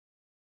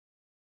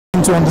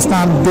trying to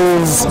understand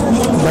those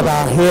that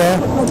are here.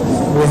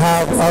 We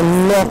have a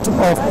lot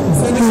of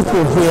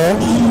people here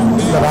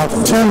that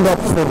have turned up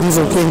for this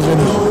occasion.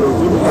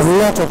 A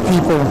lot of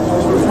people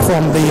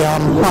from the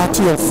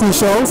party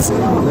officials,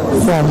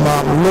 from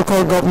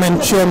local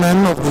government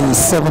chairmen of the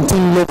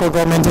 17 local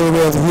government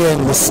areas here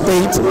in the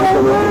state,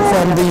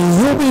 from the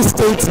Yobe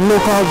State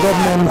local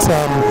government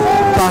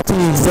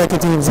party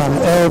executives and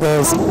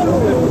elders,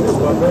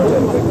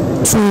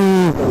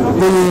 to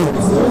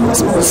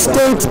the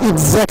state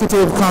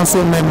executive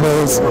council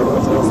members,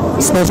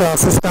 special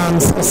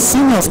assistants,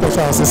 senior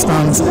special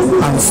assistants,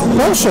 and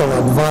special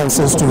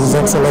advisors to His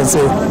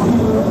Excellency.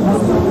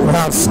 We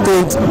have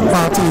state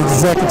party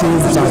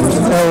executives and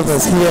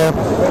elders here,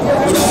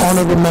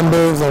 honorable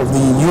members of the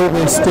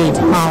Yobe State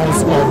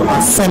House of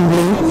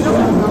Assembly,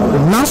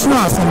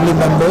 National Assembly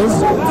members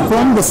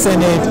from the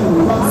Senate,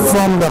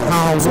 from the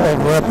House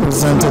of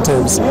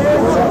Representatives. We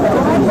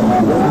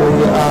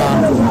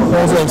are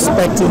also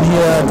expecting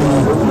here the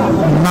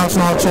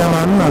National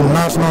Chairman and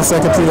National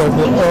Secretary of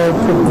the All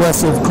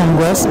Progressive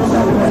Congress.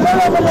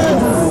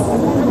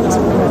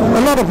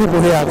 A lot of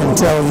people here, I can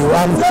tell you,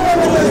 and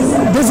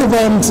this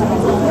event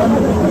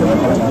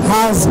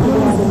was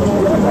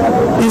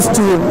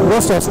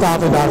to have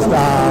started at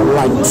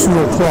like 2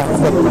 o'clock,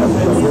 but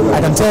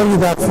I can tell you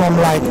that from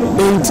like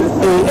 8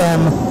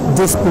 a.m.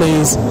 this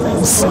place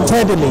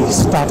steadily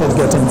started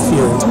getting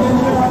filled.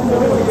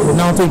 We'll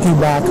now take you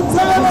back to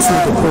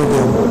the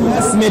podium.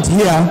 Let's meet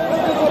here.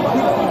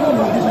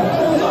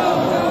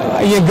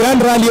 A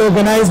grand rally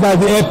organized by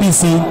the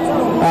APC,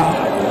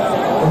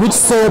 which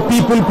saw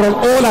people from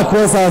all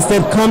across our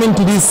state coming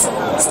to this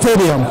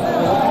stadium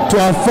to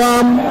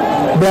affirm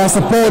their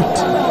support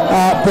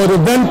for the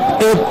then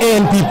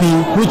ANPP,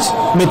 which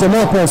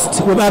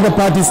metamorphosed with other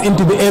parties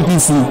into the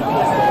APC.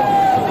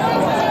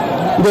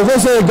 It was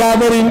also a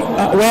gathering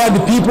where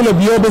the people of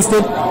Yobe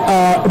State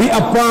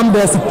reaffirmed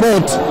their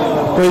support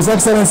for His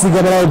Excellency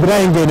Governor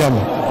Ibrahim Gaidam.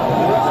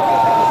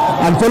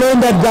 And following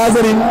that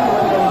gathering,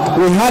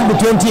 we had the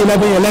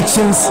 2011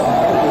 elections,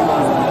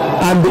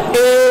 and the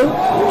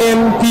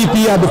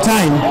ANPP at the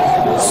time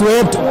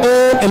swept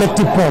all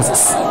elected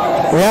posts.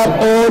 We have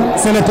all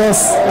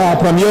senators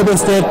from Yobe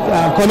State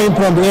coming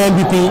from the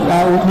ANPP,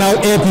 now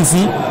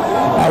APC.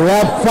 We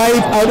have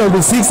 5 out of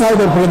the 6 House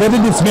of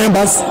Representatives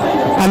members,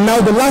 and now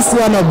the last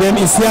one of them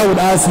is here with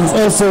us. He's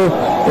also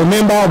a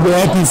member of the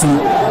APC.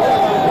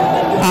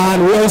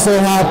 And we also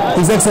have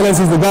His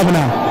Excellency the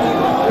Governor,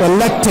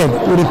 elected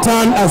to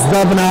return as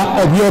Governor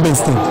of Yobe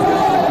State.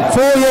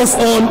 4 years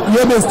on,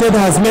 Yobe State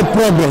has made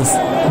progress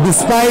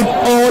despite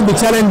all the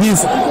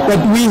challenges that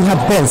we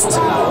have faced.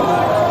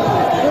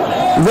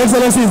 His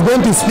Excellency is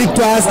going to speak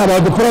to us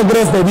about the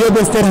progress that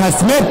Yobe State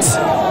has made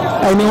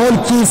in all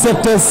key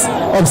sectors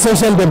of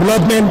social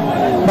development,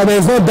 but there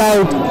is no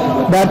doubt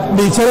that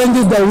the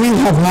challenges that we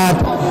have had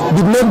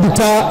did not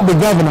deter the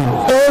governor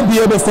or the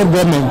Yobe State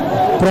government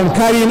from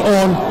carrying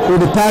on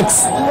with the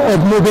task of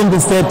moving the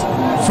state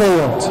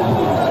forward.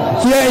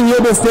 Here in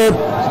Yobe State,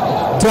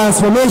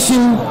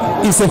 transformation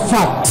is a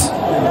fact.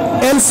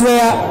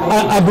 Elsewhere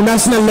at the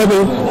national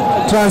level,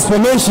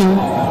 transformation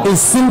is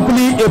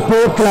simply a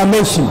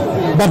proclamation,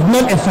 but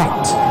not a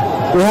fact.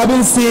 We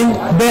haven't seen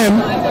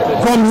them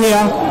come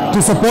here to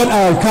support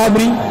our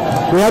recovery.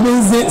 We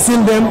haven't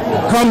seen them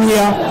come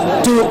here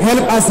to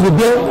help us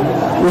rebuild.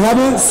 We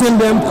haven't seen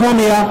them come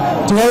here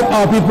to help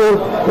our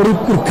people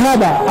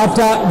recover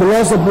after the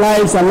loss of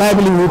lives and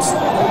livelihoods.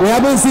 We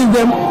haven't seen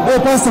them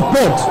offer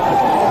support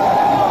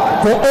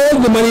for all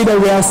the money that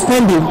we are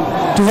spending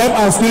to help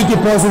our security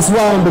forces who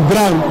are on the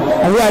ground,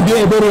 and we are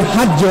doing a very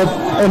hard job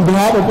on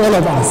behalf of all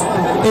of us.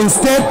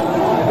 Instead,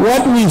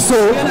 what we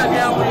saw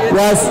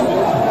was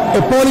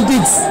a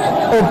politics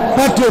of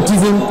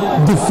patriotism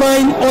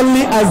defined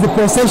only as the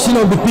possession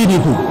of the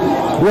PDP,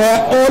 where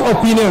all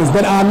opinions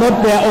that are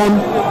not their own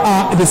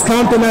are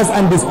discountenanced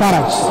and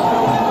disparaged.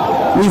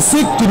 We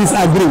seek to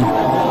disagree.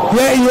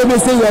 Here in Yobe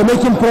State, we are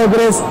making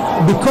progress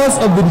because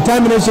of the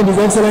determination of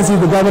His Excellency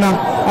the Governor,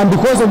 and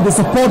because of the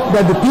support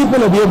that the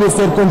people of Yobe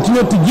State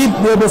continue to give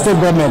the Yobe State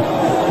government.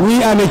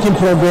 We are making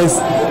progress,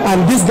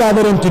 and this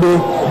gathering today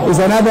is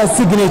another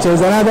signature,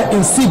 is another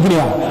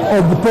insignia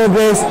of the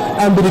progress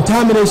and the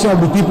determination of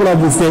the people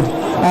of the state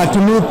to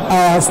move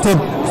our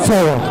state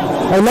forward.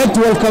 I would like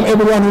to welcome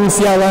everyone who is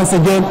here once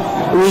again.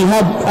 We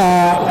have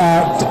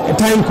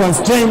time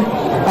constraint.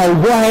 I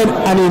will go ahead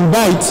and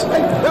invite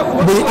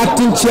the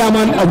acting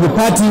chairman of the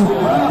party,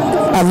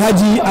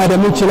 Alhaji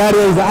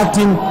Damaturu, is the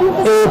acting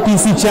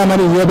APC chairman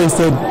in Yobe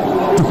State,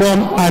 to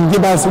come and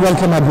give us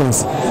welcome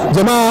address.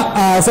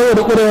 Jama'a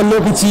saboda ƙwarewar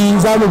lokaci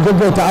za mu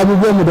gaggauta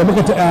abubuwanmu da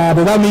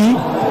za mu yi.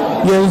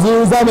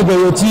 Yanzu za mu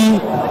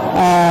gayyaci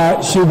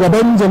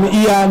shugaban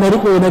jam'iyya na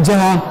riko na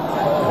jiha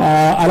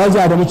Alhaji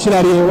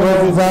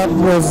Damaturu. That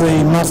was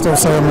the master of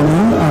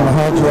ceremony,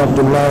 Alhaji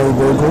Abdullahi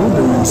Gogo,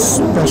 the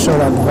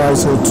special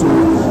advisor to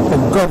the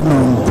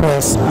governor in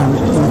press and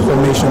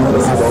information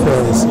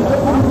affairs.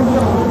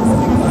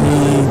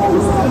 He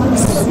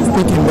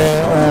speaking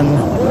there on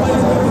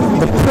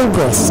the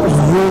progress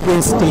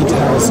Yobe State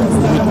has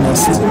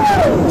witnessed,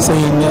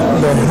 saying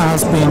there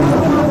has been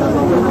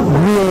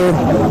real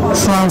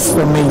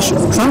transformation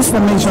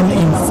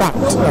in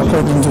fact,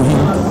 according to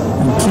him,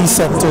 in key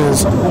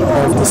sectors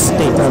of the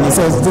state. And he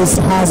says this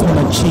has been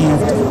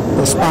achieved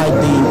despite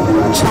the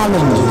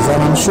challenges,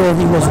 and I'm sure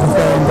he was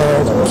referring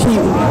there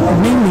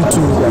mainly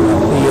to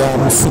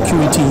the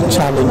security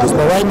challenges.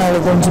 But right now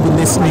we're going to be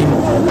listening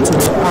to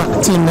the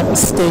acting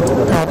state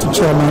party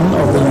chairman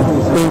of the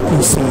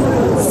APC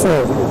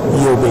for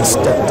Yobe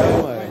State.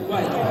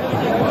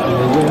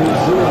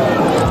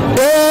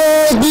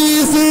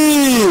 APC!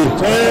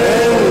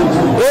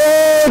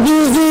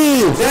 APC!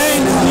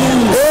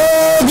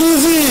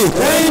 APC!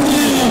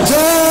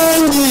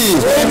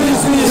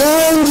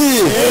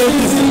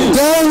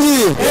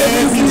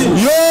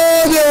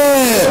 Yobe!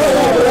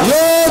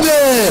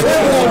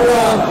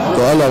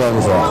 To Allah ba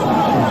musa.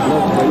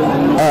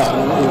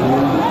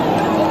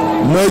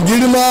 Mai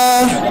girma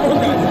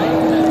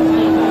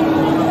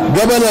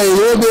gabanar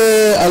Yobe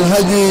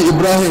Alhaji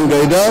Ibrahim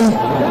Gaidam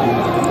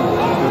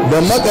da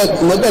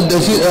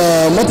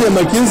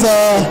mataimakinsa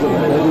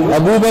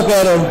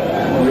Abubakar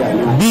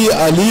B.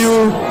 Aliyu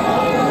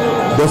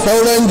da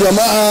sauran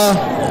jama'a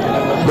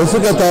da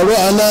suka taru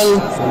a nan,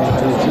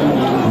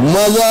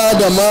 maza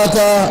da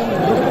mata,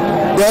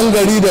 'yan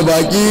gari da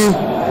baki,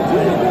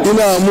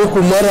 ina muku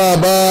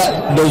maraba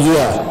da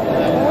zuwa.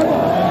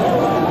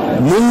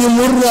 Mun yi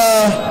murna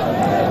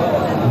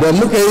da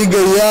muka yi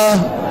gayya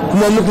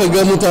kuma muka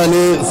ga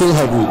mutane sun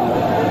haɗu.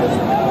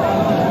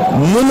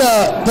 Muna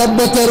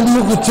tabbatar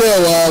muku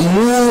cewa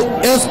mu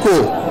ESCO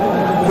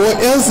ko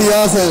 'yan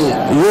siyasan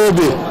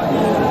Yobe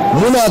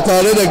muna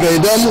tare da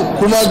Gaidam,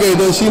 kuma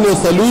Gaidam shine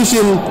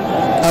solution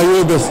a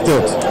Yobe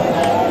State.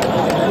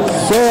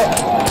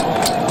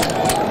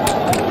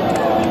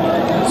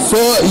 So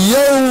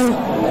yau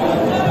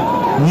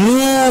mu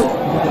 'yan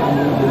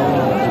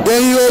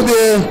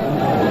Yobe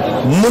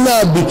muna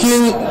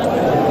bikin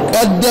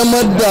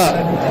ƙaddamar da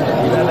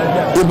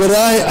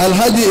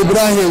Alhaji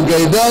Ibrahim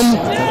Gaidam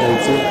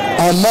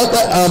a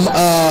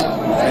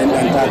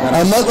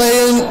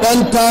matsayin ɗan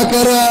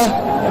takara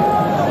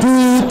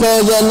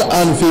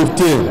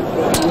 2015.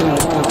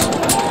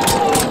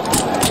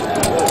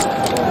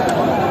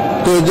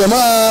 To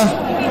jama'a,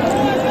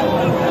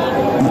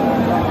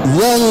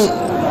 zan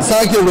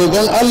sake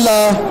roƙon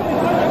Allah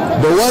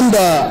da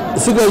wanda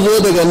suka zo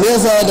daga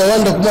nesa da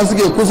wanda kuma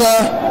suke kusa,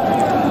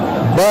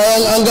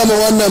 bayan an gama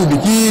wannan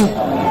biki,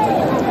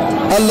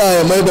 Allah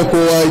ya mai da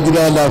kowa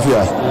gida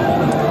lafiya.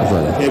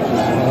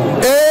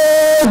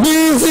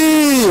 APC!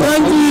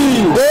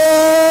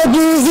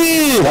 APC!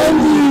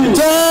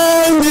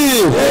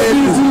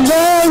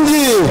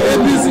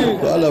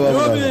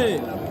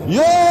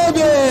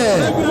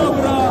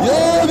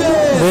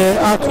 The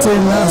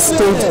acting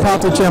state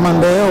party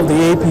chairman there of the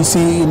APC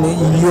in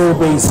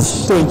Yobe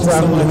State,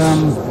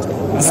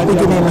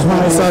 speaking in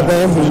Hausa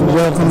there, he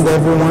welcomed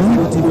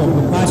everyone,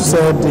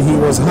 said he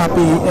was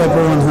happy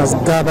everyone has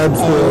gathered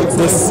for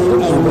this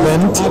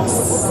event,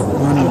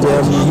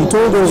 and he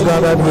told those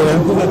gathered here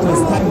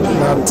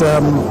that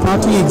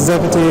party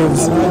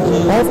executives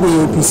of the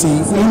APC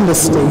in the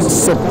state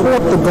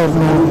support the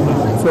governor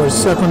for a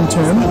second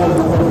term.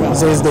 He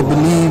says they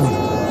believe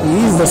he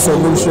is the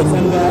solution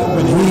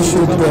and he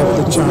should get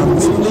the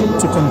chance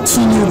to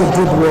continue the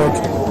good work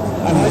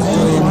he's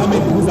doing in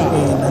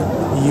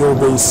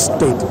Yobe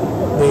State.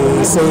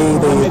 They say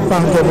they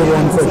thank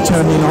everyone for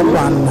turning up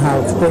and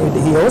have prayed.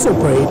 He also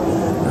prayed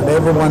that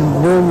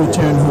everyone will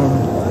return home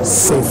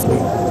safely.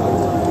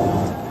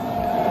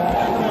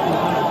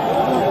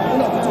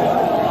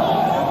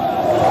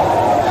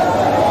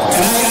 Can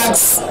I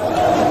ask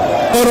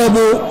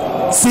Honorable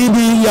CD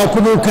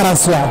Yakubu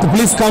Karaswa to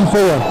please come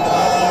forward?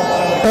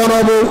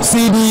 Honorable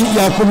CD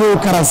Yakubu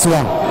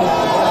Karaswa.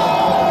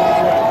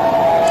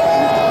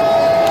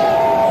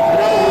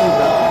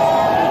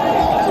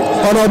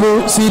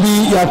 Honorable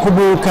CD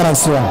Yakubu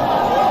Karaswa.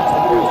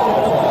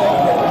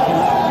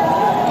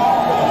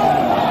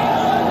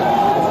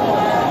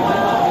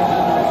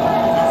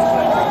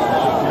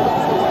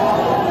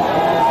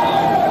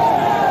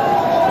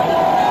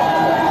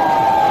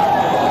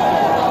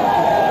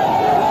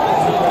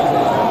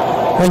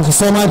 Thank you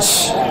so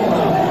much.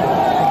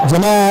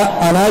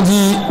 Jama'a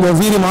Alhaji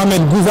Waziri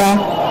Muhammad Guza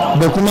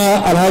da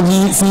kuma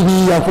Alhaji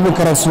CD Yakubu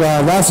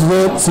Karaswa za su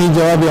zo su yi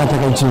jawabi a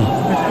takaice.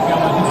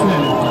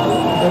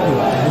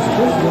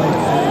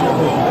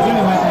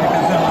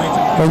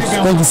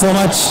 Thank you so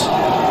much.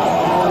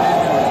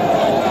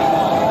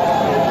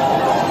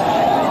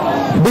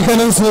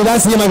 Dukkaninsu za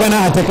su yi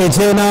magana a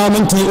takaice na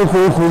minti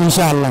uku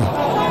insha Allah.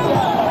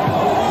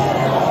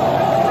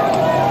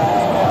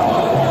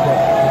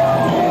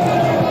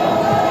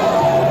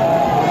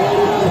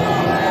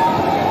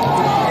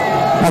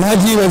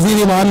 Alhaji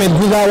Waziri Muhammad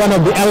Guza, one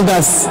of the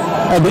elders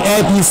of the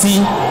APC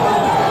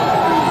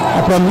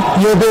from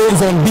Yobe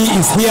Zone B,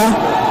 is here.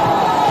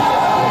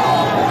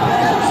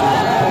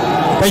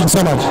 Thank you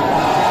so much.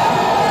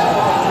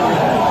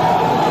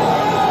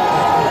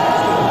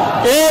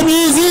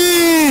 APC!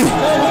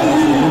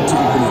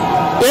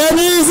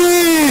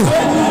 Organises.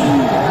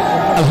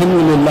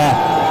 Alhamdulillah.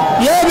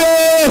 Yobe